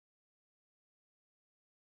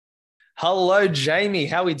Hello, Jamie.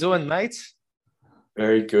 How we doing, mate?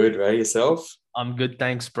 Very good, right? Yourself? I'm good,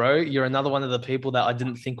 thanks, bro. You're another one of the people that I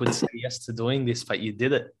didn't think would say yes to doing this, but you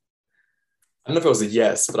did it. I don't know if it was a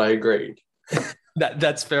yes, but I agreed.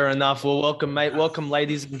 That's fair enough. Well, welcome, mate. Welcome,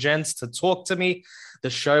 ladies and gents, to Talk to Me, the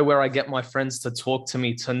show where I get my friends to talk to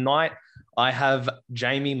me. Tonight, I have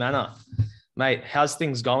Jamie Mannah. Mate, how's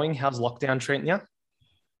things going? How's lockdown treating you?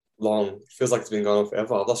 Long. Feels like it's been going on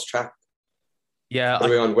forever. I've lost track. Yeah, What are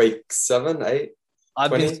we on? Week 7, 8,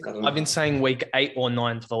 I've been 20? I don't I've know. been saying week 8 or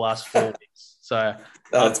 9 for the last 4 weeks. So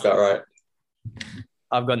That's about right.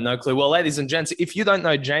 I've got no clue. Well, ladies and gents, if you don't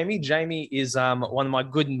know Jamie, Jamie is one of my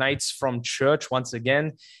good mates from church. Once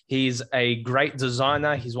again, he's a great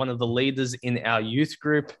designer. He's one of the leaders in our youth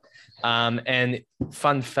group. And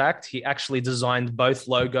fun fact, he actually designed both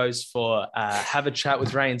logos for Have a Chat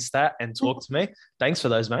with Ray and Stat and Talk to Me. Thanks for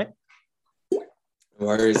those, mate. No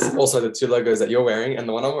worries. Also, the two logos that you're wearing and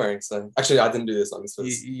the one I'm wearing. So, actually, I didn't do this one. This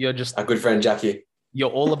was You're just our good friend Jackie. you're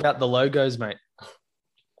all about the logos, mate.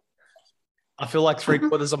 I feel like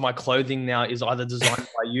three-quarters of my clothing now is either designed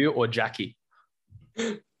by you or Jackie.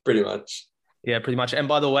 Pretty much. Yeah, pretty much. And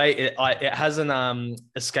by the way, it hasn't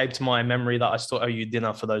escaped my memory that I still owe you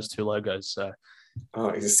dinner for those two logos. So, Oh,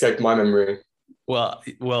 it's escaped my memory. I'm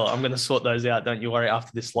going to sort those out. Don't you worry.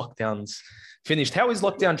 After this lockdown's finished, how is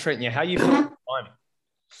lockdown treating you? How are you feeling at the time?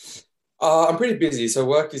 I'm pretty busy, so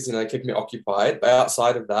work is, keeping me occupied. But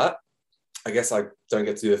outside of that, I guess I don't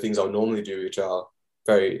get to do the things I would normally do, which are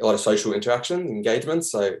a lot of social interaction,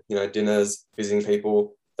 engagements. So, dinners, visiting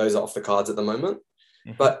people, those are off the cards at the moment.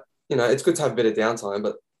 Mhm. But, it's good to have a bit of downtime,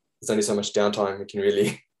 but there's only so much downtime we can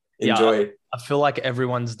really Yeah, enjoy. I feel like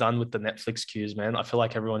everyone's done with the Netflix queues, man. I feel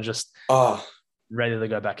like everyone's just Oh, ready to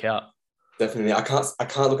go back out. definitely. I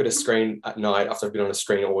can't look at a screen at night after I've been on a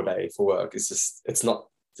screen all day for work. It's not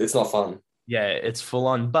fun. Yeah, it's full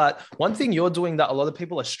on. But one thing you're doing that a lot of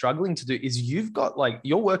people are struggling to do is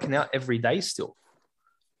you're working out every day still.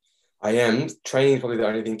 I am. Training is probably the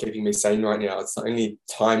only thing keeping me sane right now. It's the only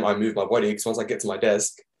time I move my body because once I get to my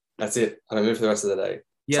desk, that's it. And I move for the rest of the day.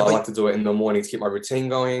 Yeah, So I but like to do it in the morning to keep my routine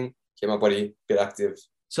going, keep my body a bit active.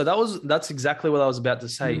 so that's exactly what I was about to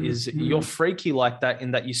say is you're freaky like that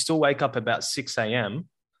in that you still wake up about 6 a.m.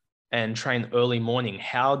 and train early morning.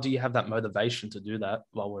 How do you have that motivation to do that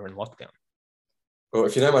while we're in lockdown? Well,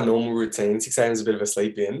 if you know my normal routine, 6 a.m. is a bit of a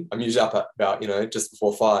sleep in. I'm usually up at about, just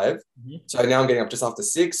before 5. Mhm. So now I'm getting up just after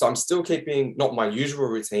 6. So I'm still keeping not my usual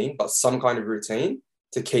routine, but some kind of routine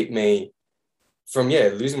to keep me from,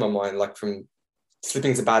 losing my mind, like from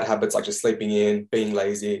slipping into bad habits, like just sleeping in, being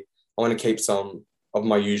lazy. I want to keep some of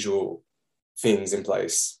my usual things in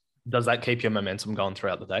place. Does that keep your momentum going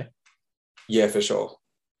throughout the day? Yeah, for sure.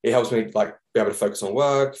 It helps me like be able to focus on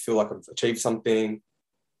work, feel like I've achieved something.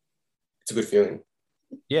 It's a good feeling.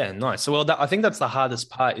 Yeah, nice. So, well, I think that's the hardest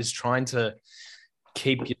part is trying to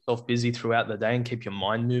keep yourself busy throughout the day and keep your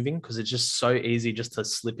mind moving because it's just so easy just to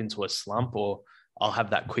slip into a slump or I'll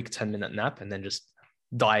have that quick 10-minute nap and then just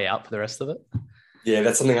die out for the rest of it. Yeah,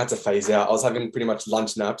 that's something I had to phase out. I was having pretty much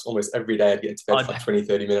lunch naps almost every day. I'd get into bed Oh, for like 20,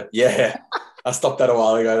 30 minutes. Yeah, I stopped that a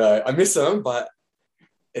while ago though. I miss them, but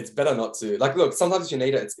it's better not to. Like, look, sometimes if you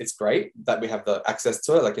need it, it's great that we have the access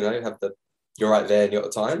to it. Like, you're right there and you're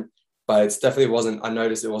at the time. But it's definitely wasn't, I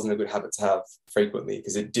noticed it wasn't a good habit to have frequently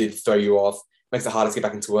because it did throw you off, makes it harder to get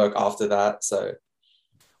back into work after that. So,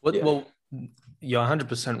 yeah. well, you're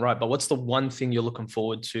 100% right. But what's the one thing you're looking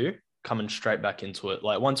forward to coming straight back into it?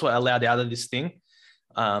 Like once we're allowed out of this thing,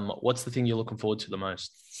 what's the thing you're looking forward to the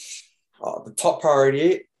most? The top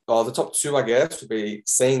priority, or the top two, I guess, would be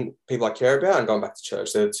seeing people I care about and going back to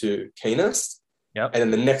church. They're the two keenest. Yep. And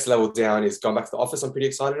then the next level down is going back to the office I'm pretty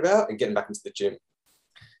excited about and getting back into the gym.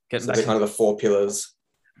 Getting So back they're kind of the 4 pillars,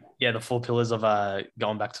 yeah, the 4 pillars of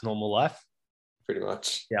going back to normal life. pretty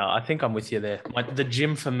much. Yeah, I think I'm with you there. The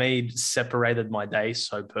gym for me separated my day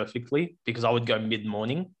so perfectly because I would go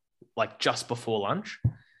mid-morning, like just before lunch.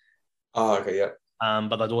 Oh, okay, yeah.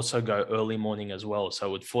 But I'd also go early morning as well. So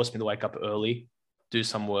it would force me to wake up early, do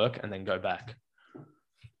some work, and then go back.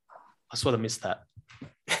 I sort of missed that.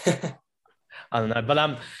 I don't know.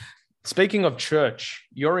 But speaking of church,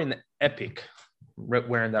 you're in Epic.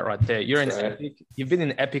 Wearing that right there. You're in Right. Epic. You've been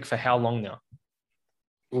in Epic for how long now?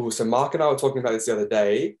 Ooh, so Mark and I were talking about this the other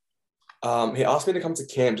day. He asked me to come to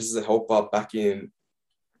camp just as a helper back in,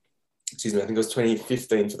 excuse me, I think it was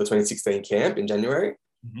 2015 for the 2016 camp in January.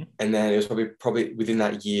 Mhm. And then it was probably within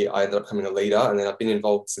that year, I ended up becoming a leader. And then I've been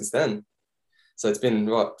involved since then. So it's been,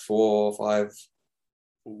 what, 4, 5,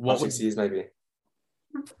 What 6 was years maybe.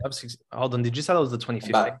 hold on? Did you say that was the I'm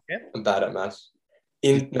 2015 bad, camp? I'm bad at math.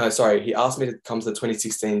 No, sorry, he asked me to come to the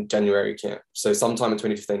 2016 January camp. So sometime in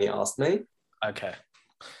 2015, he asked me. Okay.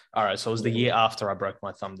 All right. So it was the Yeah. year after I broke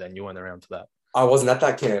my thumb. Then you weren't around for that. I wasn't at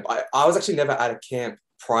that camp. I was actually never at a camp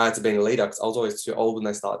prior to being a leader because I was always too old when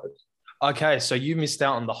they started. Okay. So you missed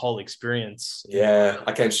out on the whole experience. Yeah,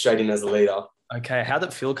 I came straight in as a leader. Okay. How did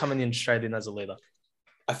it feel coming in straight in as a leader?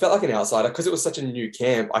 I felt like an outsider because it was such a new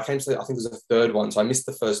camp. I came to, I think it was the third one, so I missed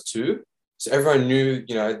the first two. So everyone knew,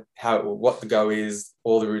 what the go is,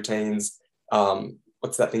 all the routines.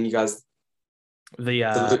 What's that thing you guys? The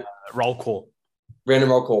The roll call. random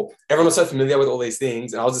roll call. Everyone was so familiar with all these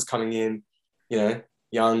things, and I was just coming in,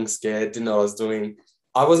 young, scared, didn't know what I was doing.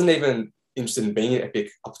 I wasn't even interested in being at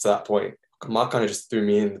Epic up to that point. Mark kind of just threw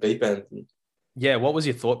me in the deep end. Yeah. What was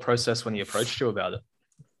your thought process when he approached you about it?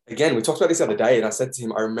 Again, we talked about this the other day, and I said to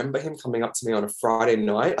him, I remember him coming up to me on a Friday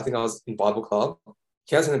night. I think I was in Bible club.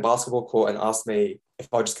 He was in the basketball court and asked me if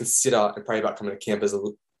I would just consider and pray about coming to camp as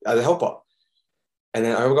a helper. And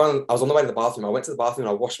then I was on the way to the bathroom. I went to the bathroom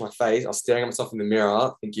and I washed my face. I was staring at myself in the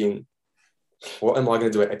mirror thinking, what am I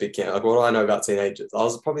going to do at Epic Camp? Like, what do I know about teenagers? I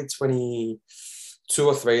was probably 22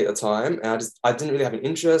 or 3 at the time. And I didn't really have an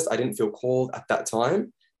interest. I didn't feel called at that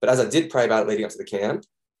time. But as I did pray about it leading up to the camp,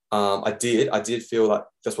 I did feel like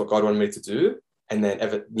that's what God wanted me to do. And then, I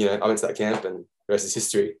went to that camp and the rest is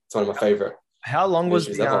history. It's one of my favorite. How long was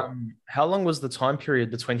the time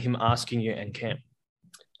period between him asking you and camp?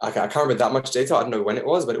 Okay, I can't remember that much detail. I don't know when it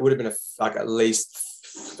was, but it would have been at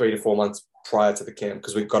least 3 to 4 months prior to the camp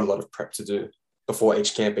because we've got a lot of prep to do before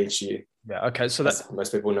each camp each year. Yeah. Okay. So that's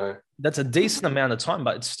most people know. That's a decent amount of time,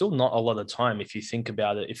 but it's still not a lot of time if you think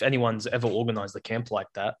about it. If anyone's ever organized a camp like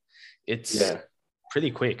that, it's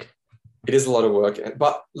pretty quick. It is a lot of work.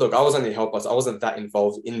 But look, I was only a helper. So I wasn't that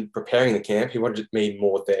involved in preparing the camp. He wanted me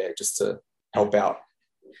more there just to help out,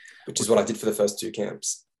 which is what I did for the first 2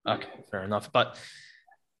 camps. Okay, fair enough. But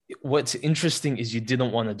what's interesting is you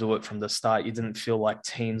didn't want to do it from the start. You didn't feel like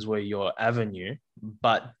teens were your avenue,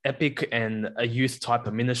 but Epic and a youth type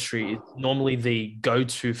of ministry is normally the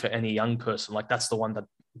go-to for any young person. Like that's the one that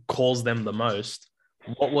calls them the most.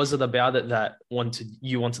 What was it about it that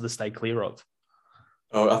you wanted to stay clear of?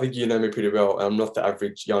 Oh, I think you know me pretty well. I'm not the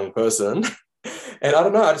average young person. And I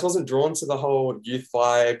don't know, I just wasn't drawn to the whole youth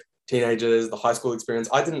vibe, teenagers, the high school experience.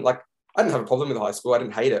 I didn't have a problem with high school. I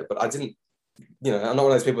didn't hate it, but I didn't, I'm not one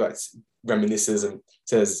of those people that reminisces and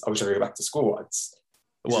says, I wish I could go back to school.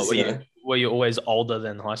 Were you always older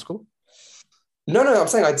than high school? No, I'm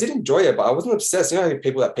saying I did enjoy it, but I wasn't obsessed.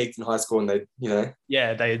 People that peaked in high school and they they're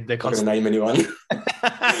not going to name anyone.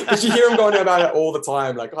 But you hear them going about it all the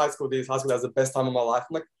time, like high school this, high school that was the best time of my life.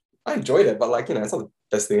 I'm like, I enjoyed it, but it's not the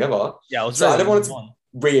best thing ever. Yeah, I never wanted to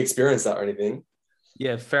re-experience that or anything.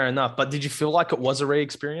 Yeah, fair enough. But did you feel like it was a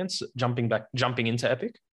re-experience jumping into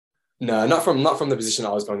Epic? No, not from the position I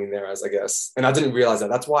was going in there as, I guess. And I didn't realize that.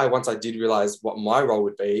 That's why once I did realize what my role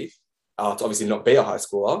would be, to obviously not be a high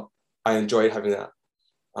schooler, I enjoyed having that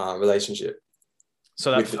relationship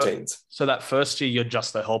with the teens. So that first year, you're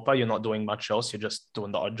just a helper. You're not doing much else. You're just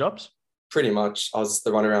doing the odd jobs? Pretty much. I was just the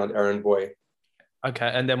runaround errand boy. Okay.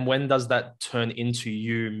 And then when does that turn into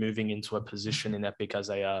you moving into a position in Epic as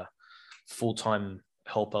a full-time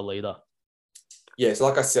helper leader? Yeah, so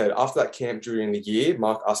like I said, after that camp during the year,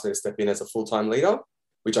 Mark asked me to step in as a full-time leader,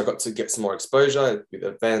 which I got to get some more exposure with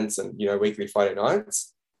events and, weekly Friday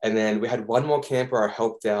nights. And then we had one more camp where I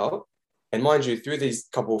helped out. And mind you, through these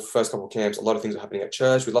first couple camps, a lot of things were happening at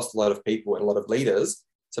church. We lost a lot of people and a lot of leaders.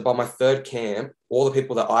 So by my third camp, all the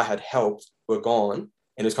people that I had helped were gone. And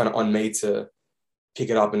it was kind of on me to pick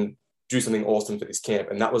it up and do something awesome for this camp.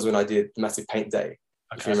 And that was when I did the massive paint day.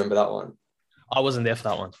 Okay. If you remember that one. I wasn't there for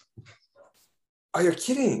that one. Are you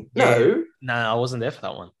kidding? Yeah. No, I wasn't there for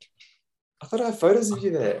that one. I thought I had photos of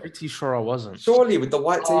you there. Pretty sure I wasn't. Surely with the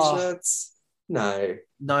white t-shirts.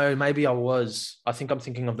 No, maybe I was. I think I'm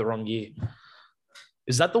thinking of the wrong year.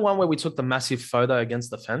 Is that the one where we took the massive photo against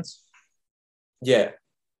the fence? Yeah.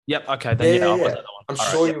 Yep. Okay. Then I was at that one. I'm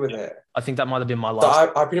sure you were there. I think that might have been my last.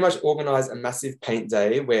 So I pretty much organized a massive paint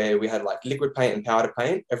day where we had liquid paint and powder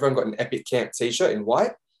paint. Everyone got an Epic Camp t-shirt in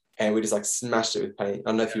white. And we just smashed it with paint. I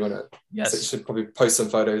don't know if you want to. Yes. So you should probably post some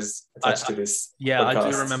photos attached to this. Yeah, podcast.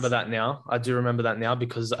 I do remember that now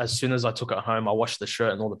because as soon as I took it home, I washed the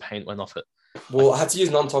shirt and all the paint went off it. Well, I had to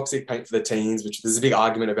use non-toxic paint for the teens, which there's a big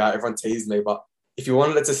argument about. Everyone teased me, but if you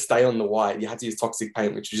wanted it to stay on the white, you had to use toxic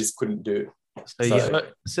paint, which you just couldn't do.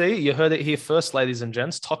 You heard it here first, ladies and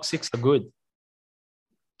gents. Toxics are good.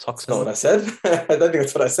 That's not what I said. I don't think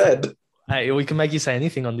that's what I said. Hey, we can make you say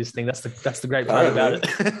anything on this thing. That's the great part about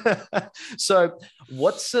it. So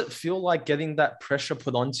what's it feel like getting that pressure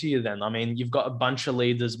put onto you then? I mean, you've got a bunch of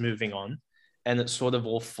leaders moving on and it sort of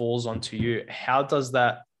all falls onto you. How does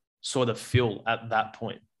that sort of feel at that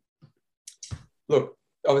point? Look,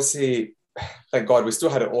 obviously, thank God, we still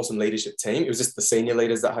had an awesome leadership team. It was just the senior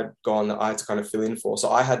leaders that had gone that I had to kind of fill in for. So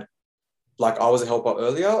I was a helper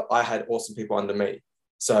earlier. I had awesome people under me.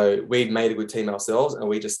 So we made a good team ourselves, and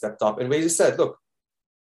we just stepped up and we just said, look,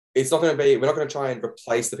 we're not going to try and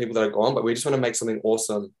replace the people that are gone, but we just want to make something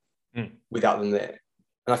awesome without them there.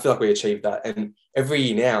 And I feel like we achieved that. And every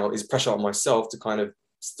year now is pressure on myself to kind of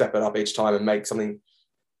step it up each time and make something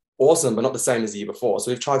awesome, but not the same as the year before.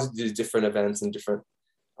 So we've tried to do different events and different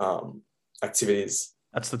activities.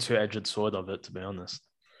 That's the two-edged sword of it, to be honest.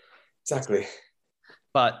 Exactly.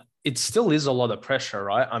 But it still is a lot of pressure,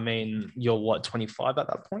 right? I mean, you're what, 25 at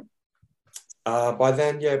that point? By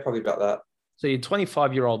then, yeah, probably about that. So you're a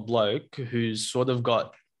 25-year-old bloke who's sort of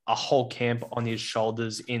got a whole camp on his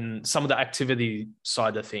shoulders in some of the activity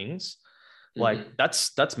side of things. Like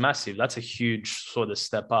that's massive. That's a huge sort of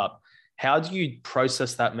step up. How do you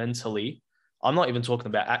process that mentally? I'm not even talking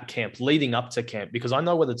about at camp, leading up to camp, because I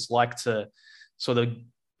know what it's like to sort of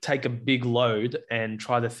take a big load and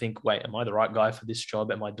try to think, wait, am I the right guy for this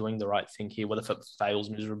job? Am I doing the right thing here? What if it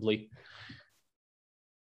fails miserably?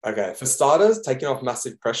 Okay, for starters, taking off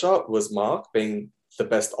massive pressure was Mark being the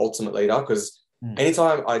best ultimate leader, because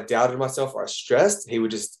anytime I doubted myself or I stressed, he would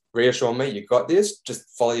just reassure me, you got this,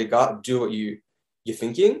 just follow your gut, do what you're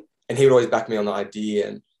thinking. And he would always back me on the idea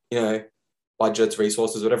and, budgets,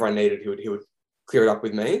 resources, whatever I needed, he would clear it up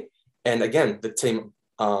with me. And again, the team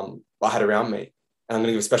I had around me. And I'm going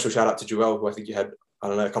to give a special shout out to Joelle, who I think you had, I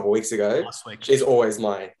don't know, a couple of weeks ago. Last week. She's always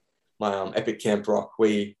my epic camp rock.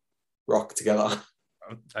 We rock together.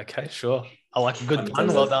 Okay, sure. I like a good pun.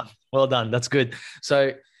 Well done. Well done. That's good.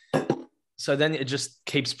 So then it just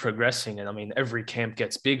keeps progressing. And I mean, every camp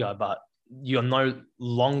gets bigger, but you're no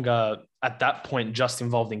longer at that point just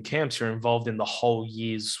involved in camps. You're involved in the whole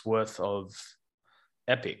year's worth of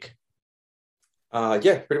epic.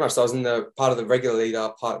 Yeah, pretty much. So I was in the part of the regular leader,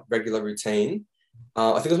 part regular routine.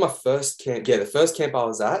 I think it was my first camp. Yeah, the first camp I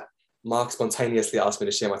was at, Mark spontaneously asked me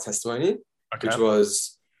to share my testimony, which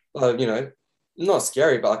was, not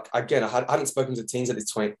scary, but again, I hadn't spoken to teens at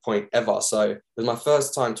this point ever. So it was my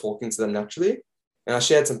first time talking to them naturally. And I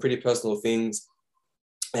shared some pretty personal things.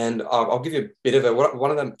 And I'll give you a bit of it. One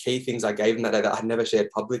of the key things I gave them that day that I had never shared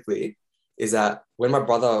publicly is that when my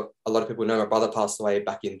brother, a lot of people know my brother passed away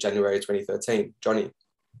back in January 2013, Johnny.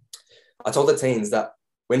 I told the teens that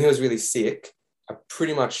when he was really sick, I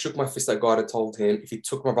pretty much shook my fist at God and told him if he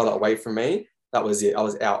took my brother away from me, that was it. I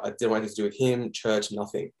was out. I didn't want anything to do with him, church,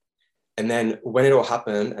 nothing. And then when it all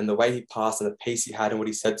happened and the way he passed and the peace he had and what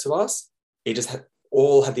he said to us, it just had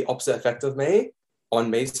the opposite effect of on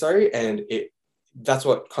me. And that's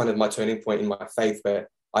what kind of my turning point in my faith, where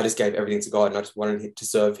I just gave everything to God and I just wanted to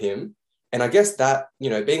serve him. And I guess that,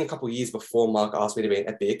 being a couple of years before Mark asked me to be an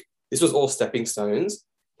epic, this was all stepping stones.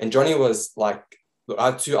 And Johnny was like, look, I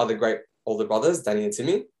have two other great older brothers, Danny and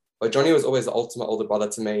Timmy, but Johnny was always the ultimate older brother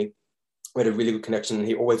to me. We had a really good connection and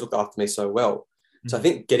he always looked after me so well. So I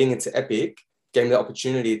think getting into Epic gave me the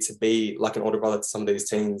opportunity to be like an older brother to some of these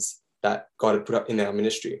teens that God had put up in our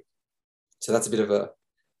ministry. So that's a bit of a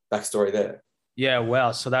backstory there. Yeah,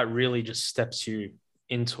 wow. So that really just steps you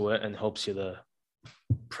into it and helps you to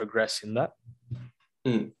progress in that.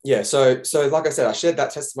 Yeah. So like I said, I shared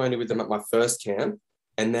that testimony with them at my first camp.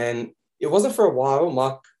 And then it wasn't for a while.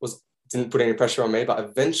 Mark didn't put any pressure on me, but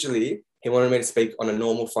eventually he wanted me to speak on a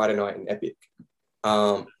normal Friday night in Epic.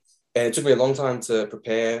 And it took me a long time to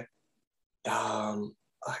prepare. I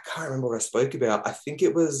can't remember what I spoke about. I think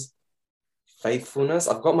it was faithfulness.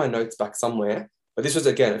 I've got my notes back somewhere, but this was,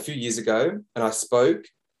 again, a few years ago, and I spoke,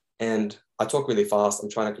 and I talk really fast. I'm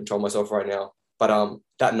trying to control myself right now. But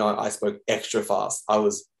that night I spoke extra fast. I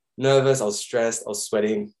was nervous. I was stressed. I was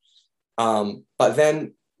sweating. But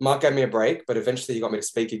then Mark gave me a break, but eventually he got me to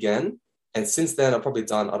speak again. And since then, I've probably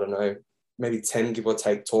done, I don't know, maybe 10, give or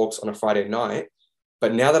take, talks on a Friday night.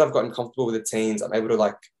 But now that I've gotten comfortable with the teens, I'm able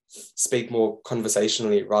to speak more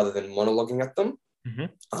conversationally rather than monologuing at them.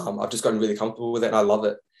 I've just gotten really comfortable with it and I love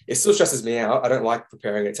it. It still stresses me out. I don't like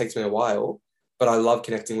preparing. It takes me a while, but I love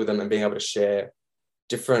connecting with them and being able to share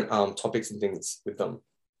different topics and things with them.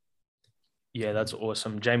 Yeah, that's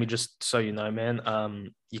awesome. Jamie, just so you know, man,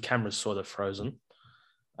 your camera's sort of frozen.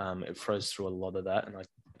 It froze through a lot of that and I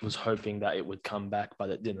was hoping that it would come back, but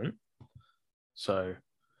it didn't. So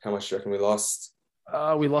how much do you reckon we lost?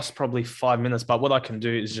 We lost probably 5 minutes, but what I can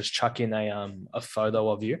do is just chuck in a photo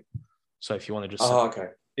of you. So if you want to just... okay.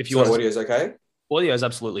 If you want audio is okay? Audio is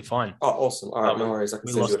absolutely fine. Oh, awesome. All right, no worries. I can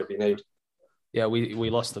send you whatever you need. Yeah, we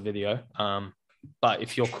lost the video. But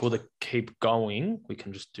if you're cool to keep going, we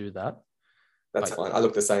can just do that. That's Like, fine. I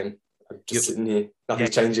look the same. I'm you, just sitting here. yeah,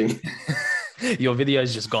 Nothing's changing. your video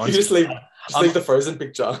is just gone. You just I'm leave the frozen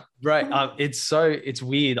picture. right. It's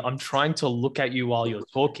weird. I'm trying to look at you while you're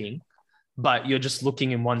talking, but you're just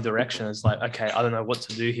looking in one direction. It's like, okay, I don't know what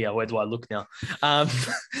to do here. Where do I look now? Um,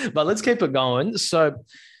 but let's keep it going. So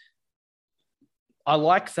I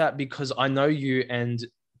like that because I know you, and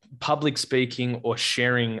public speaking or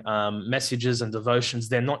sharing messages and devotions,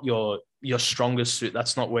 they're not your strongest suit.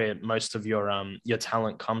 That's not where most of your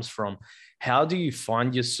talent comes from. How do you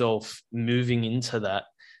find yourself moving into that?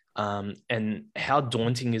 And how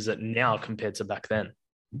daunting is it now compared to back then?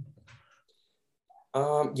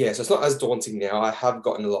 Yeah, so it's not as daunting now. I have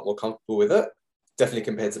gotten a lot more comfortable with it, definitely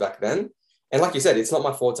compared to back then. And like you said, it's not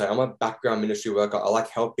my forte. I'm a background ministry worker. I like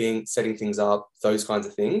helping, setting things up, those kinds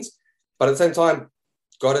of things. But at the same time,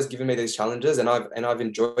 God has given me these challenges, and I've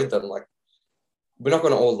enjoyed them. Like, we're not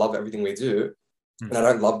going to all love everything we do, and I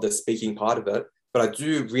don't love the speaking part of it, but I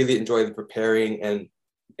do really enjoy the preparing, and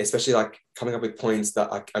especially like coming up with points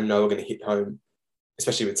that I know are going to hit home,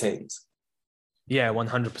 especially with teams. Yeah,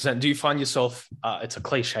 100%. Do you find yourself, it's a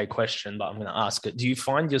cliche question, but I'm going to ask it. Do you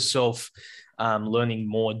find yourself learning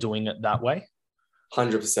more doing it that way?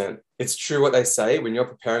 100%. It's true what they say. When you're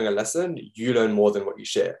preparing a lesson, you learn more than what you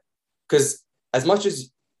share. Because as much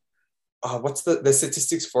as, what's the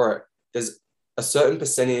statistics for it? There's a certain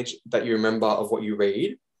percentage that you remember of what you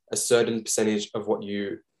read, a certain percentage of what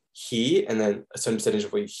you hear, and then a certain percentage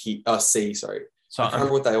of what you see, sorry. So I can't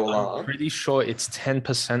remember what they all are. I'm pretty sure it's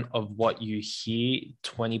 10% of what you hear,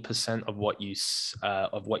 20% of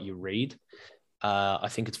what you read. I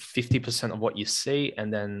think it's 50% of what you see,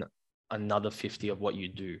 and then another 50 of what you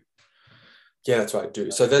do. Yeah, that's right.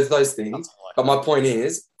 Do so. There's those things. But my point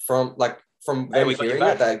is, from them hearing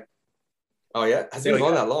it, they. Oh yeah, has it been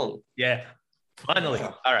gone that long? Yeah, finally.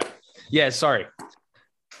 Wow. All right. Yeah, sorry.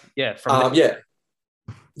 Yeah,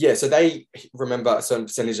 yeah. So they remember a certain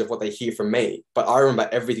percentage of what they hear from me, but I remember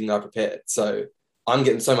everything that I prepared. So I'm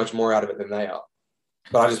getting so much more out of it than they are.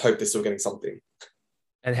 But I just hope they're still getting something.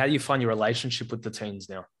 And how do you find your relationship with the teens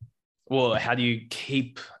now? Well, how do you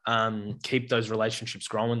keep those relationships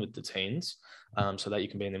growing with the teens so that you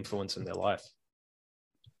can be an influence in their life?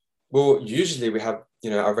 Well, usually we have,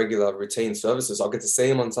 our regular routine services. I'll get to see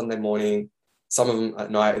them on Sunday morning, some of them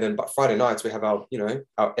at night. And then, but Friday nights, we have our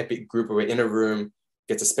epic group where we're in a room,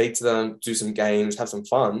 get to speak to them, do some games, have some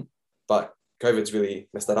fun. But COVID's really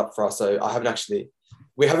messed that up for us. So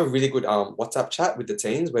we have a really good WhatsApp chat with the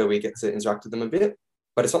teens where we get to interact with them a bit,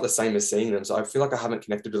 but it's not the same as seeing them. So I feel like I haven't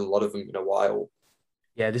connected with a lot of them in a while.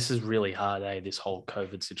 Yeah, this is really hard, this whole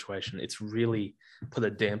COVID situation. It's really put a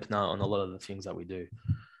dampener on a lot of the things that we do.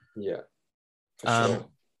 Yeah, for sure.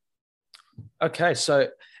 Okay, so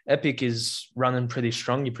Epic is running pretty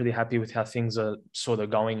strong. You're pretty happy with how things are sort of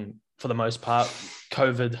going for the most part,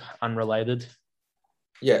 COVID unrelated?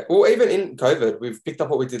 Yeah, well, even in COVID, we've picked up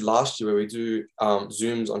what we did last year where we do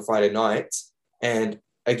Zooms on Friday nights. And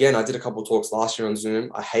again, I did a couple of talks last year on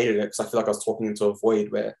Zoom. I hated it because I feel like I was talking into a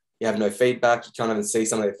void where you have no feedback. You can't even see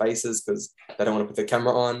some of their faces because they don't want to put their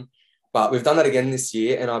camera on. But we've done that again this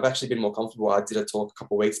year, and I've actually been more comfortable. I did a talk a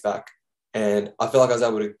couple of weeks back, and I feel like I was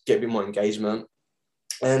able to get a bit more engagement.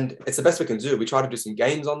 And it's the best we can do. We try to do some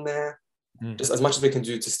games on there, just as much as we can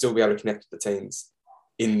do to still be able to connect with the teens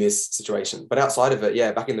in this situation. But outside of it,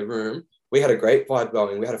 yeah, back in the room, we had a great vibe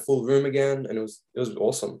going. We had a full room again, and it was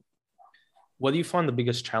awesome. What do you find the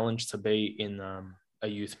biggest challenge to be in a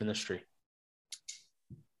youth ministry?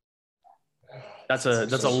 That's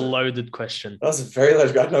a loaded question. That was a very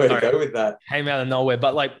loaded. I don't know where to go with that. Came out of nowhere,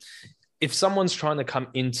 but like, if someone's trying to come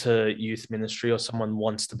into youth ministry or someone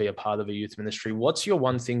wants to be a part of a youth ministry, what's your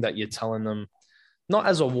one thing that you're telling them, not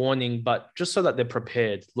as a warning, but just so that they're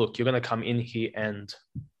prepared? Look, you're going to come in here and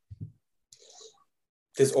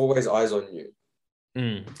there's always eyes on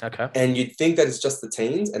you. Okay. And you'd think that it's just the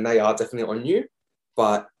teens, and they are definitely on you.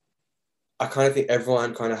 But I kind of think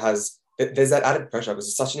everyone kind of has, there's that added pressure because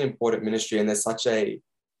it's such an important ministry, and there's such a,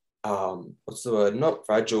 what's the word? Not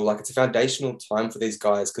fragile, like it's a foundational time for these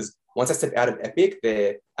guys, because once they step out of Epic,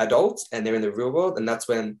 they're adults and they're in the real world. And that's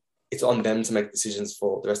when it's on them to make decisions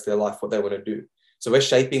for the rest of their life, what they want to do. So we're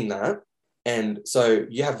shaping that. And so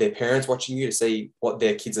you have their parents watching you to see what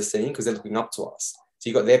their kids are seeing because they're looking up to us. So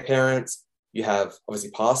you've got their parents, you have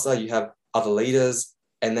obviously pastor, you have other leaders,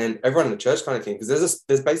 and then everyone in the church kind of thing. Because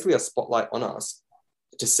there's basically a spotlight on us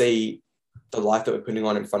to see the life that we're putting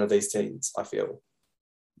on in front of these teens, I feel.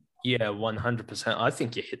 Yeah, 100%. I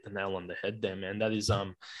think you hit the nail on the head there, man. That is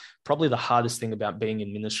probably the hardest thing about being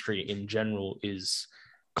in ministry in general, is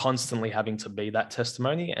constantly having to be that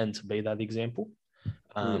testimony and to be that example.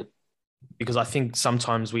 because I think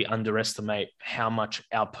sometimes we underestimate how much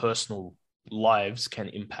our personal lives can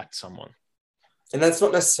impact someone. And that's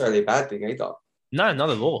not necessarily a bad thing either. No, not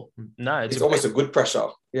at all. No, It's almost a good pressure.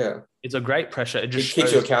 Yeah. it's a great pressure. It just It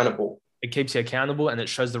keeps you shows, accountable. it keeps you accountable, and it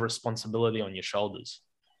shows the responsibility on your shoulders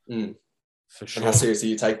Mm. for And how sure. seriously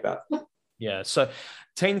you take that. Yeah. So,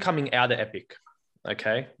 team coming out of Epic,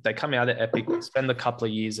 okay, they come out of Epic, spend a couple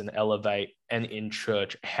of years in Elevate and in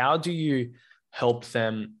church. How do you help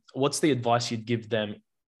them? What's the advice you'd give them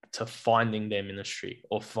to finding their ministry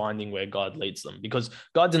or finding where God leads them? Because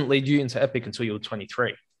God didn't lead you into Epic until you were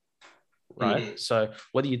 23, right? Mm. So,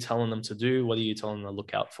 what are you telling them to do? What are you telling them to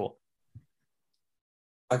look out for?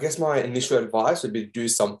 I guess my initial advice would be to do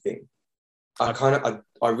something. Okay.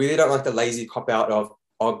 I really don't like the lazy cop out of,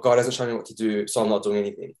 oh, God hasn't shown me what to do, so I'm not doing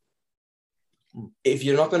anything. If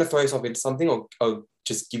you're not going to throw yourself into something or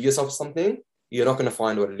just give yourself something, you're not going to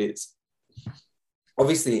find what it is.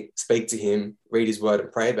 Obviously, speak to him, read his word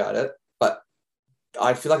and pray about it. But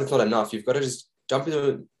I feel like it's not enough. You've got to just jump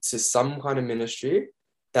into some kind of ministry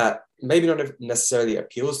that maybe not necessarily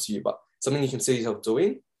appeals to you, but something you can see yourself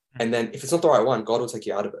doing. And then if it's not the right one, God will take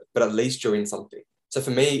you out of it. But at least you're in something. So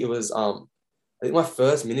for me, it was, I think my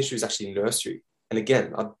first ministry was actually nursery. And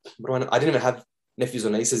again, I didn't even have nephews or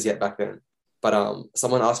nieces yet back then. But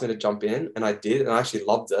someone asked me to jump in and I did. And I actually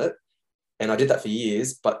loved it. And I did that for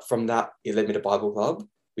years. But from that, it led me to Bible Club,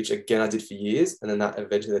 which again, I did for years. And then that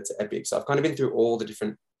eventually led to Epic. So I've kind of been through all the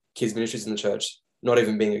different kids ministries in the church, not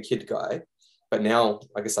even being a kid guy. But now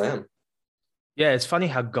I guess I am. Yeah, it's funny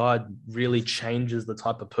how God really changes the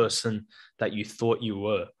type of person that you thought you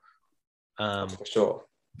were. For sure.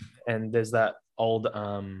 And there's that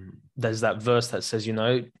verse that says,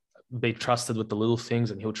 be trusted with the little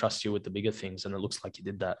things and he'll trust you with the bigger things. And it looks like you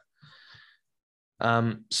did that.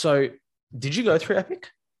 So did you go through Epic?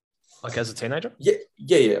 Like as a teenager?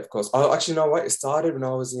 Yeah, of course. I actually know what it started when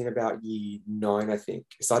I was in about year 9, I think.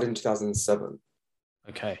 It started in 2007.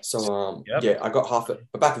 Okay. So Yep. yeah, I got half it.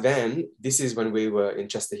 But back then, this is when we were in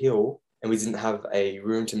Chester Hill and we didn't have a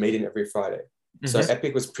room to meet in every Friday. So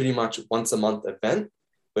Epic was pretty much once a month event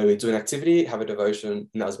where we do an activity, have a devotion,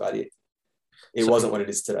 and that was about it. It wasn't what it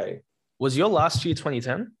is today. Was your last year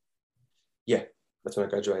 2010? Yeah, that's when I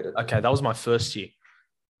graduated. Okay, that was my first year.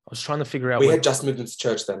 I was trying to figure out. We had just moved into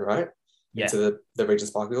church then, right? Yeah. Into the Regent's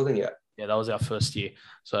Park building, yeah. Yeah, that was our first year.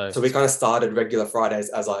 So we kind of started regular Fridays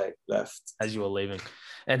as I left. As you were leaving.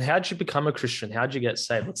 And how'd you become a Christian? How'd you get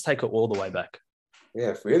saved? Let's take it all the way back.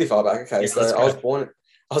 Yeah, really far back. Okay, so I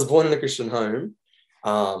was born in a Christian home.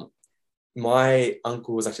 My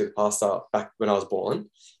uncle was actually the pastor back when I was born.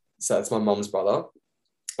 So it's my mum's brother.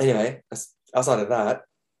 Anyway, outside of that,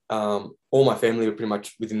 all my family were pretty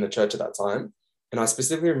much within the church at that time. And I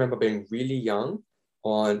specifically remember being really young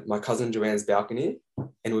on my cousin Joanne's balcony.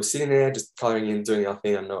 And we were sitting there just coloring in, doing our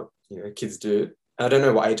thing. I know kids do. And I don't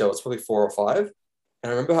know what age I was, probably 4 or 5. And I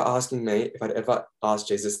remember her asking me if I'd ever asked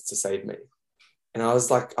Jesus to save me. And I was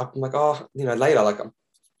like, oh, later, like,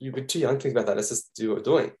 you're too young to think about that. Let's just do what we're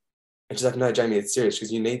doing. And she's like, no, Jamie, it's serious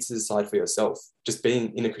because you need to decide for yourself. Just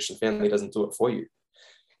being in a Christian family doesn't do it for you.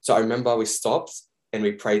 So I remember we stopped and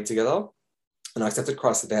we prayed together and I accepted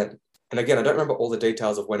Christ then. And again, I don't remember all the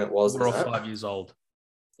details of when it was. 4 or 5 years old.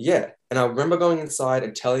 Yeah. And I remember going inside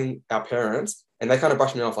and telling our parents, and they kind of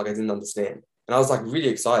brushed me off like I didn't understand. And I was like really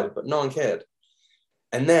excited, but no one cared.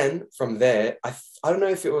 And then from there, I don't know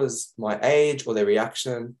if it was my age or their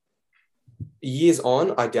reaction. Years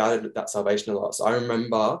on, I doubted that salvation a lot. So I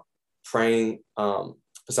remember praying for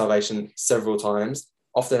salvation several times,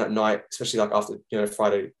 often at night, especially like after,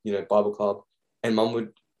 Friday, Bible club. And mum would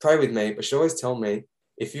pray with me, but she always tell me,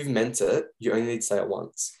 if you've meant it, you only need to say it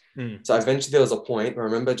once. So eventually there was a point where I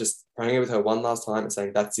remember just praying with her one last time and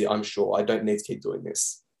saying, that's it, I'm sure. I don't need to keep doing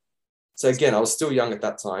this. So again, I was still young at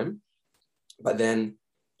that time. But then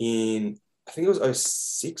I think it was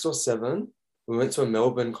 06 or 07, we went to a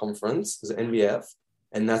Melbourne conference, it was an NBF,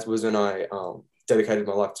 and that was when I dedicated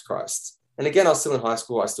my life to Christ. And again, I was still in high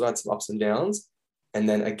school. I still had some ups and downs. And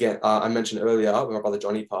then again, I mentioned earlier when my brother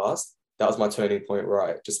Johnny passed, that was my turning point where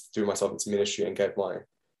I just threw myself into ministry and gave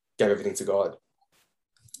everything to God.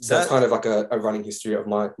 So that's kind of like a running history of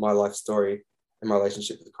my life story and my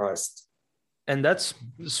relationship with Christ. And that's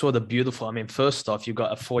sort of beautiful. I mean, first off, you've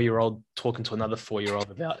got a 4-year-old talking to another 4-year-old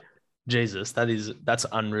about Jesus. That's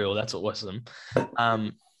unreal. That's awesome.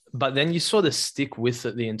 But then you sort of stick with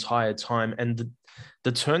it the entire time. And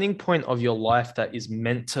the turning point of your life that is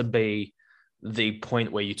meant to be the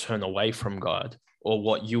point where you turn away from God, or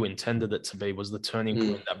what you intended it to be, was the turning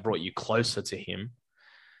point that brought you closer to him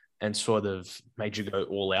and sort of made you go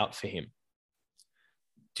all out for him.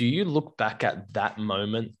 Do you look back at that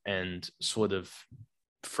moment and sort of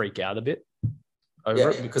freak out a bit over Yeah,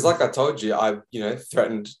 it? because like I told you, I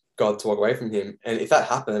threatened God to walk away from him, and if that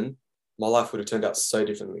happened, my life would have turned out so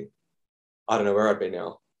differently. I don't know where I'd be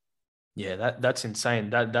now. Yeah, that's insane.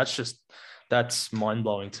 That's mind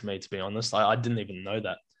blowing to me, to be honest. I didn't even know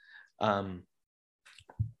that. Um,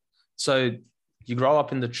 so you grow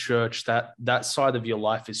up in the church. That side of your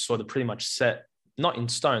life is sort of pretty much set, not in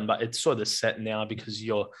stone, but it's sort of set now because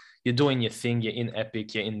you're doing your thing. You're in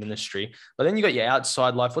Epic. You're in ministry. But then you got your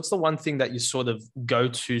outside life. What's the one thing that you sort of go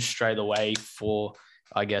to straight away for,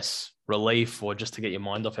 I guess, relief or just to get your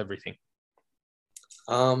mind off everything?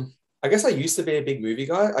 I guess I used to be a big movie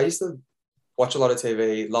guy. I used to watch a lot of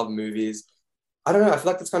TV, love movies. I don't know. I feel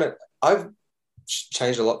like that's kind of I've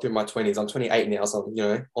changed a lot through my 20s. I'm 28 now, so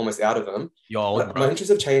I'm, almost out of them. You're old, But my bro. interests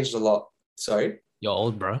have changed a lot. Sorry. You're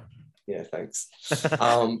old, bro. Yeah, thanks.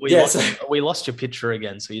 we Yeah, lost so we lost your picture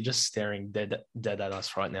again, so you're just staring dead at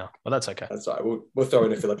us right now. But that's okay. that's right. We'll throw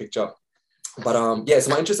in a filler picture. But yeah, so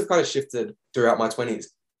my interests have kind of shifted throughout my 20s.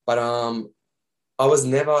 But I was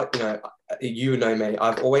never, you know me,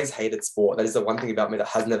 I've always hated sport. That is the one thing about me that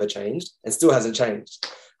has never changed and still hasn't changed.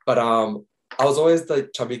 But I was always the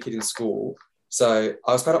chubby kid in school. So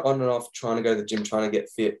I was kind of on and off trying to go to the gym, trying to get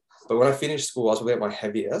fit. But when I finished school, I was probably at my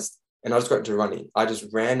heaviest and I just got into running. I just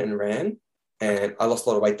ran and ran and I lost a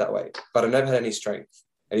lot of weight that way. But I never had any strength.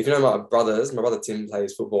 And if you know my brother Tim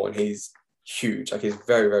plays football and he's huge. Like he's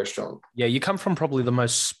very, very strong. Yeah, you come from probably the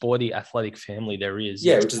most sporty, athletic family there is.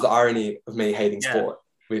 Yeah, which is the irony of me hating Yeah. sport,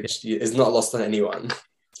 which is not lost on anyone,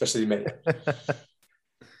 especially me.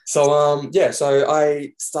 So so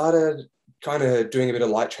I started kind of doing a bit of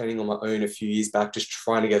light training on my own a few years back, just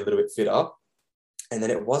trying to get a little bit fitter. And then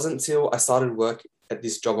it wasn't until I started work at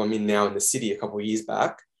this job I'm in now in the city a couple of years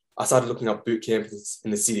back, I started looking up boot camps in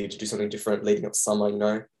the city to do something different leading up to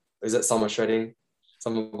summer, Is it summer shredding,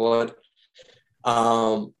 summer board?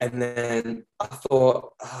 And then I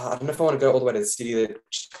thought, I don't know if I want to go all the way to the city to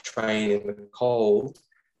train in the cold.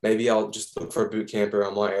 Maybe I'll just look for a boot camp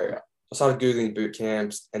around my area. I started Googling boot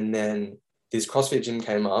camps and then this CrossFit gym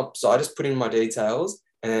came up. So I just put in my details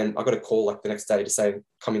and then I got a call like the next day to say,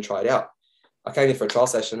 come and try it out. I came in for a trial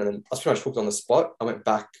session and then I was pretty much hooked on the spot. I went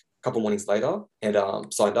back a couple of mornings later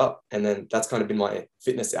and signed up. And then that's kind of been my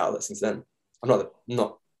fitness outlet since then. I'm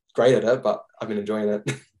not great at it, but I've been enjoying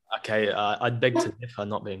it. Okay, I'd beg to differ,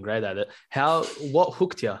 not being great at it. What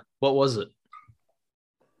hooked you? What was it?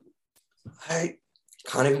 I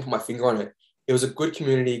can't even put my finger on it. It was a good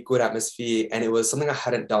community, good atmosphere, and it was something I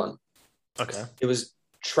hadn't done. Okay. It was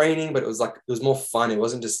training, but it was more fun. It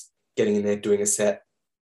wasn't just getting in there, doing a set,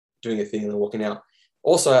 doing a thing and then walking out.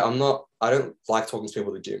 Also, I don't like talking to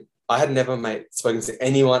people at the gym. I had never spoken to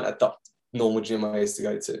anyone at the normal gym I used to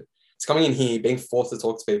go to. It's coming in here, being forced to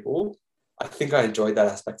talk to people. I think I enjoyed that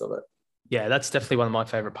aspect of it. Yeah, that's definitely one of my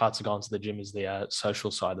favorite parts of going to the gym is the social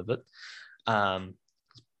side of it.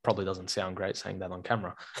 Probably doesn't sound great saying that on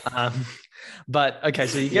camera. But okay,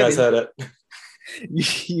 so you guys heard it.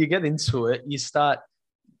 You get into it, you start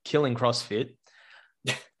killing CrossFit.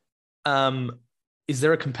 Is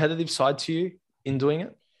there a competitive side to you in doing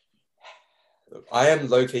it? I am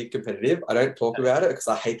low-key competitive. I don't talk about it because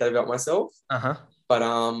I hate that about myself. Uh-huh.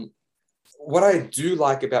 But what I do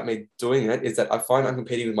like about me doing it is that I find I'm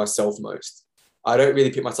competing with myself most. I don't really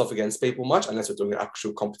pit myself against people much unless we're doing an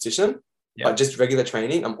actual competition. Yeah. But just regular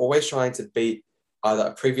training, I'm always trying to beat either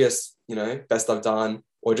a previous, best I've done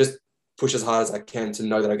or just push as hard as I can to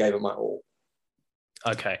know that I gave it my all.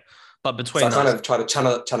 Okay. But between us, I kind of try to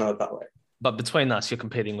channel it that way. But between us, you're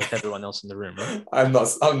competing with everyone else in the room, right? I'm not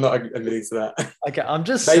admitting to that. Okay, I'm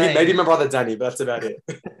just saying. Maybe my brother Danny, but that's about it.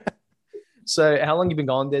 So how long have you been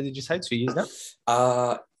going there, did you say? 2 years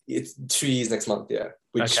now? It's 2 years next month, yeah.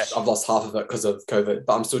 Which I've lost half of it because of COVID,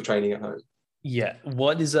 but I'm still training at home. Yeah.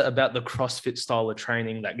 What is it about the CrossFit style of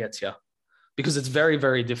training that gets you? Because it's very,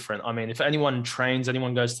 very different. I mean, if anyone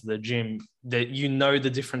goes to the gym, that the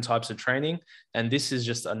different types of training. And this is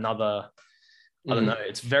just another, I don't know,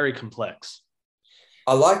 it's very complex.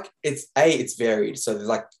 I like it's varied. So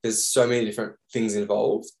there's so many different things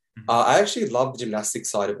involved. Mm-hmm. I actually love the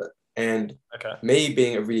gymnastics side of it. And me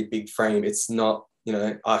being a really big frame, it's not,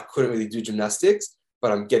 I couldn't really do gymnastics,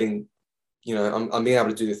 but I'm getting, I'm being able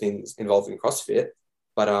to do the things involved in CrossFit.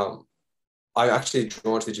 But I'm actually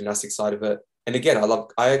drawn to the gymnastics side of it. And again,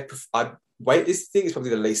 this thing is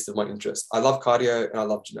probably the least of my interest. I love cardio and I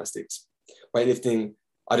love gymnastics. Weightlifting,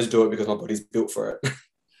 I just do it because my body's built for it.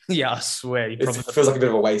 Yeah, I swear. It feels like a bit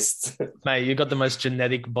of a waste. Mate, you got the most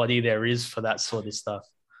genetic body there is for that sort of stuff.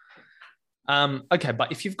 Okay,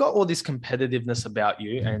 but if you've got all this competitiveness about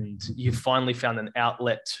you and you've finally found an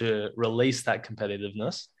outlet to release that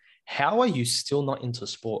competitiveness, how are you still not into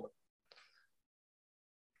sport?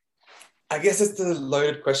 I guess it's the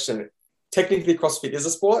loaded question. Technically, CrossFit is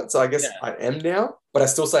a sport, so I guess Yeah. I am now, but I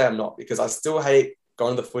still say I'm not because I still hate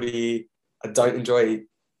going to the footy. I don't enjoy,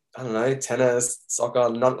 I don't know, tennis, soccer.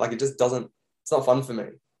 Not like it just doesn't. It's not fun for me.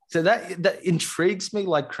 So that intrigues me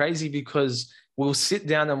like crazy because we'll sit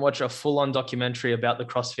down and watch a full-on documentary about the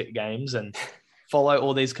CrossFit Games and follow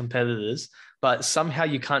all these competitors, but somehow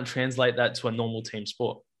you can't translate that to a normal team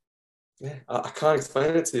sport. Yeah, I can't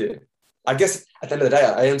explain it to you. I guess at the end of the day,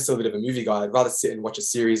 I am still a bit of a movie guy. I'd rather sit and watch a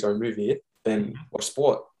series or a movie than watch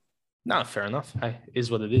sport. No, fair enough. Hey,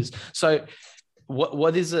 is what it is. So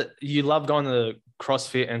what is it you love going to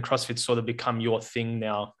CrossFit and CrossFit's sort of become your thing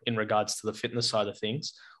now in regards to the fitness side of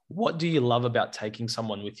things? What do you love about taking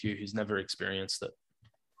someone with you who's never experienced it?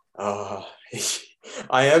 Uh,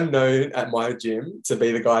 I am known at my gym to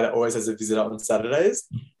be the guy that always has a visitor on Saturdays.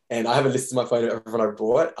 And I have a list in my phone of everyone I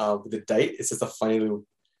brought with the date. It's just a funny little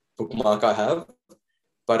bookmark I have.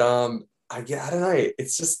 But I don't know.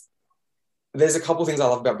 It's just there's a couple of things I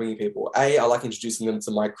love about bringing people. I like introducing them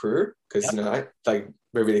to my crew because Yep.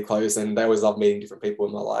 we're really close and they always love meeting different people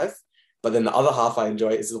in my life. But then the other half I enjoy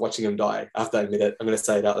is watching them die. I have to admit it. I'm going to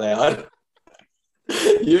say it out loud.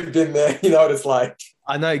 You've been there. You know what it's like.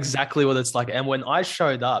 I know exactly what it's like. And when I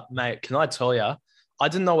showed up, mate, can I tell you, I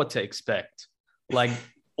didn't know what to expect. Like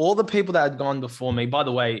all the people that had gone before me, by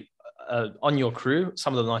the way, on your crew,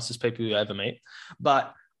 some of the nicest people you ever meet.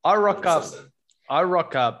 But I rock up 100%. I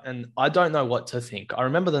rock up and I don't know what to think. I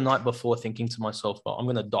remember the night before thinking to myself, "Well, I'm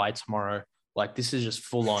gonna die tomorrow. Like this is just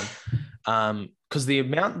full on." Because the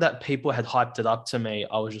amount that people had hyped it up to me,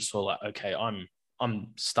 I was just sort of like, okay, I'm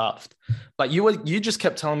stuffed. But you just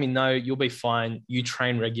kept telling me, no, you'll be fine. You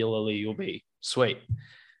train regularly, you'll be sweet.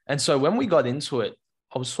 And so when we got into it,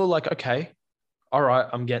 I was sort of like, okay, all right,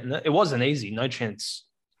 I'm getting it. It wasn't easy, no chance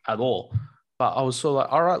at all. But I was sort of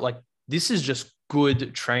like, all right, like this is just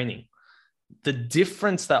good training. The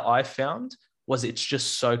difference that I found was it's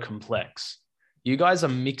just so complex. You guys are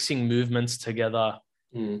mixing movements together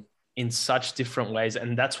Mm. in such different ways.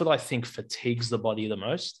 And that's what I think fatigues the body the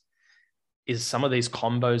most is some of these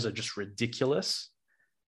combos are just ridiculous.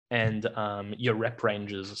 And your rep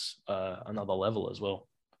ranges another level as well.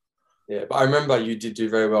 Yeah, but I remember you did do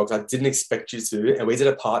very well because I didn't expect you to. And we did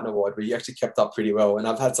a partner ward where you actually kept up pretty well. And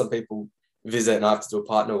I've had some people visit and I have to do a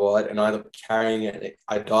partner ward and I end up carrying it and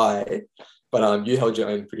I die. But you held your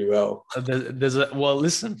own pretty well. Well,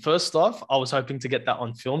 listen, first off, I was hoping to get that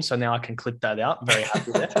on film. So now I can clip that out. Very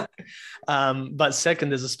happy there. But second,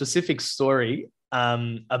 there's a specific story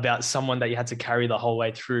about someone that you had to carry the whole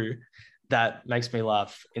way through that makes me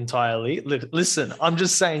laugh entirely. Listen, I'm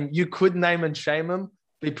just saying you could name and shame them,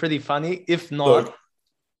 be pretty funny. If not, Look,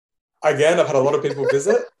 again, I've had a lot of people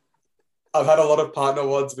visit. I've had a lot of partner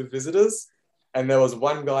wards with visitors. And there was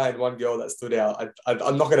one guy and one girl that stood out.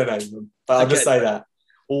 I'm not going to name them, but I'll just okay, say that.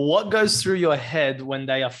 what goes through your head when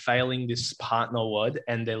they are failing this partner word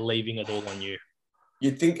and they're leaving it all on you?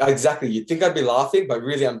 You'd think, exactly, you'd think I'd be laughing, but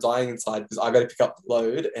really I'm dying inside because I got to pick up the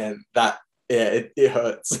load and that, yeah, it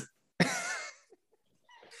hurts.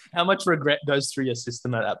 How much regret goes through your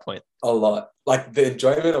system at that point? A lot. Like the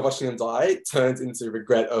enjoyment of watching them die turns into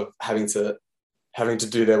regret of having to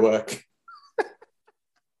do their work.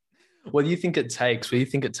 What do you think it takes? What do you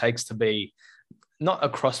think it takes to be not a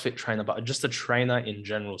CrossFit trainer, but just a trainer in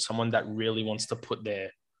general, someone that really wants to put their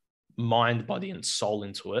mind, body, and soul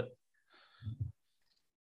into it?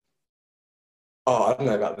 Oh, I don't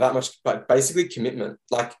know about that much, but basically commitment.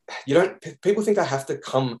 Like people think I have to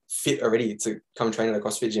come fit already to come train at a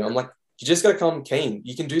CrossFit gym. I'm like, you just got to come keen.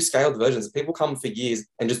 You can do scaled versions. People come for years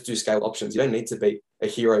and just do scaled options. You don't need to be a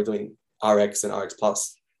hero doing RX and RX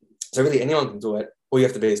plus. So really anyone can do it. All you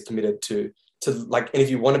have to be is committed to like, and if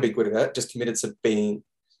you want to be good at it, just committed to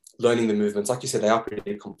learning the movements. Like you said, they are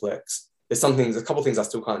pretty complex. There's a couple of things I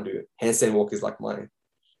still can't do. Handstand walk is like my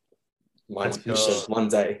That's mission your one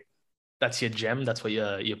day. that's your gem. That's what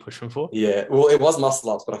you're pushing for. Yeah, well, it was muscle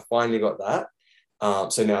ups, but I finally got that.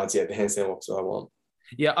 So now it's the handstand walks that I want.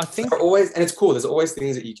 Yeah, I So think there are always, and it's cool. There's always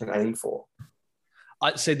things that you can aim for.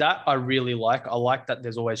 I see that I really like. I like that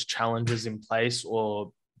there's always challenges in place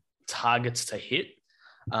or targets to hit.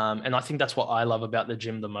 And I think that's what I love about the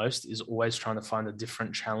gym the most is always trying to find a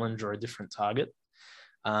different challenge or a different target.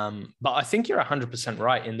 But I think you're 100%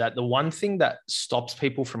 right in that the one thing that stops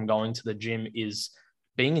people from going to the gym is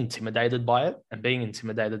being intimidated by it and being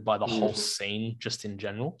intimidated by the whole scene just in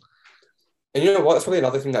general. And you know what? That's probably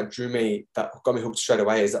another thing that drew me, that got me hooked straight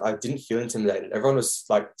away, is that I didn't feel intimidated. Everyone was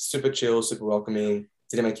like super chill, super welcoming.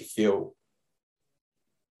 Didn't make you feel,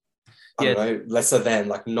 I Yeah, don't know, lesser than,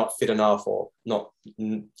 like not fit enough, or not,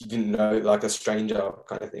 you didn't know, like a stranger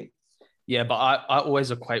kind of thing. yeah, but I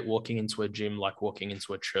always equate walking into a gym like walking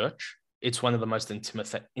into a church. It's one of the most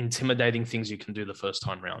intimidating things you can do the first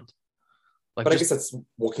time round. Like But I just guess that's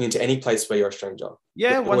walking into any place where you're a stranger.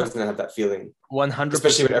 yeah, You're one always going to have that feeling, one hundred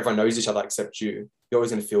especially percent. when everyone knows each other except you. You're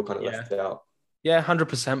always going to feel kind of Yeah, left out. yeah,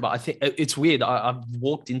 100%. But I think it's weird. I've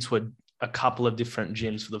walked into a couple of different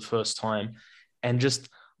gyms for the first time, and just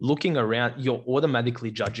looking around, you're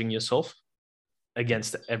automatically judging yourself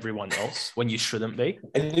against everyone else when you shouldn't be.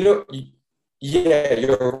 And yeah,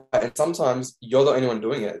 you're right. And sometimes you're the only one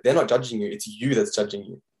doing it. They're not judging you. It's you that's judging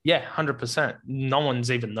you. Yeah, 100%. No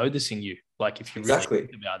one's even noticing you. Like if you really Exactly.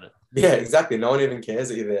 think about it. Yeah, exactly. No one even cares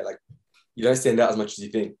that you're there. Like, you don't stand out as much as you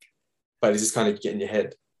think, but it's just kind of get in your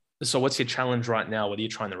head. So what's your challenge right now? What are you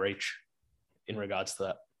trying to reach in regards to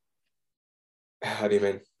that, How do you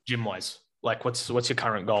mean? gym wise? Like what's your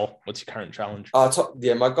current goal? What's your current challenge?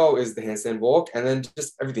 Yeah, my goal is the handstand walk, and then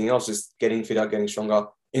just everything else, just getting fitter, getting stronger.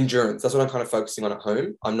 Endurance. That's what I'm kind of focusing on at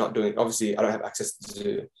home. I'm not doing, obviously, I don't have access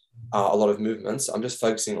to a lot of movements. I'm just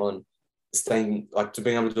focusing on staying, like, to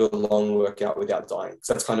being able to do a long workout without dying.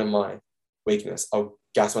 So that's kind of my weakness. I'll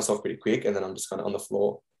gas myself pretty quick, and then I'm just kind of on the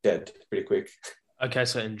floor, dead pretty quick. Okay,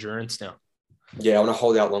 so endurance now. Yeah, I want to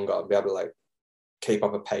hold out longer, be able to like keep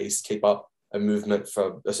up a pace, keep up a movement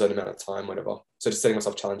for a certain amount of time, whatever. So just setting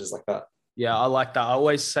myself challenges like that. Yeah, I like that. I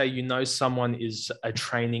always say, someone is a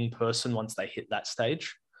training person once they hit that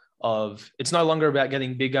stage of it's no longer about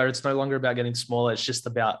getting bigger. It's no longer about getting smaller. It's just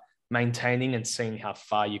about maintaining and seeing how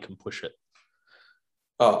far you can push it.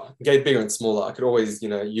 Oh, get bigger and smaller. I could always,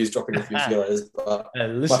 use dropping a few kilos, but my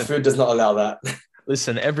Listen, food does not allow that.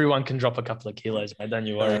 listen, everyone can drop a couple of kilos, mate. Don't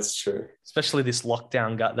you worry. That's true. Especially this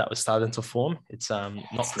lockdown gut that was starting to form. It's not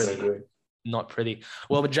pretty. Not pretty.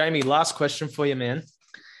 Well, but Jamie, last question for you, man.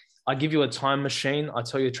 I give you a time machine. I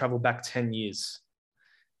tell you to travel back 10 years.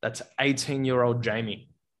 That's 18-year-old Jamie.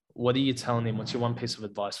 What are you telling him? What's your one piece of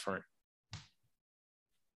advice for him?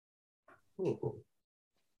 Ooh,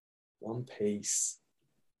 one piece.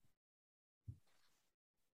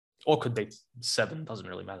 Or could be 7, doesn't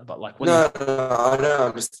really matter. But like, No, I know.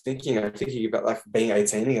 I'm just thinking. I'm thinking about like being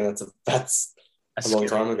 18 again. That's a long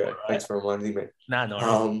time ago. Right? Thanks for reminding me.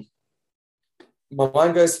 No. My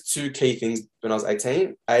mind goes to 2 key things when I was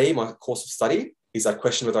 18. My course of study is I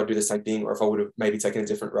questioned whether I'd do the same thing or if I would have maybe taken a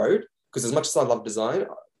different road. Because as much as I love design,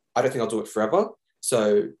 I don't think I'll do it forever.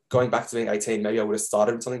 So going back to being 18, maybe I would have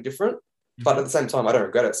started with something different. But at the same time, I don't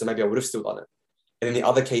regret it. So maybe I would have still done it. And then the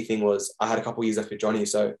other key thing was I had a couple of years left with Johnny.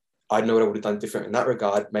 So I know what I would have done different in that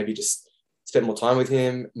regard. Maybe just spent more time with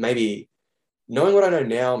him. Maybe knowing what I know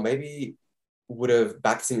now, maybe would have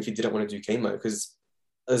backed him if he didn't want to do chemo. Because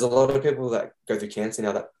there's a lot of people that go through cancer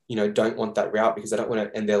now that, don't want that route because they don't want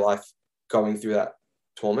to end their life going through that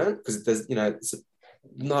torment because there's, it's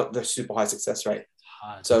not the super high success rate.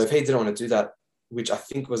 So if he didn't want to do that, which I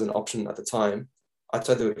think was an option at the time, I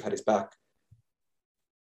totally would have had his back.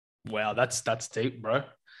 Wow, that's deep, bro.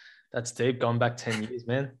 That's deep. Going back 10 years,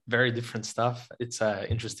 man. Very different stuff. It's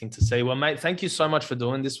interesting to see. Well, mate, thank you so much for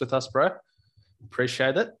doing this with us, bro.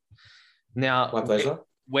 Appreciate it. Now, my pleasure.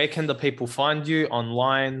 Where can the people find you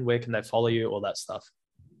online? Where can they follow you? All that stuff.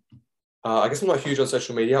 I guess I'm not huge on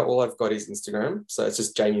social media. All I've got is Instagram. So it's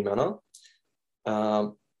just Jamie Mannah.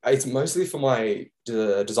 It's mostly for my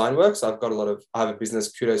design work. So I have a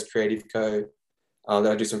business, Kudos Creative Co.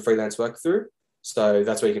 That I do some freelance work through. So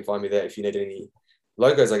that's where you can find me there if you need any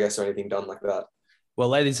logos, I guess, or anything done like that. Well,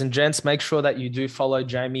 ladies and gents, make sure that you do follow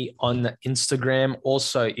Jamie on Instagram.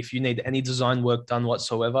 Also, if you need any design work done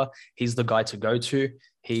whatsoever, he's the guy to go to.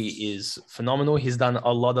 He is phenomenal. He's done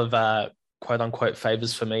a lot of quote unquote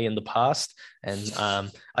favors for me in the past. And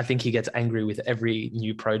I think he gets angry with every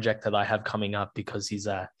new project that I have coming up because he's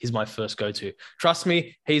my first go-to. Trust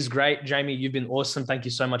me, he's great. Jamie, you've been awesome. Thank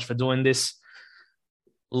you so much for doing this.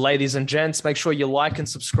 Ladies and gents, make sure you like and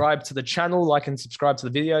subscribe to the channel, like and subscribe to the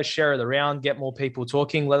video, share it around, get more people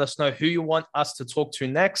talking. Let us know who you want us to talk to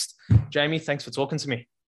next. Jamie, thanks for talking to me.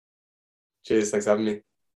 Cheers. Thanks for having me.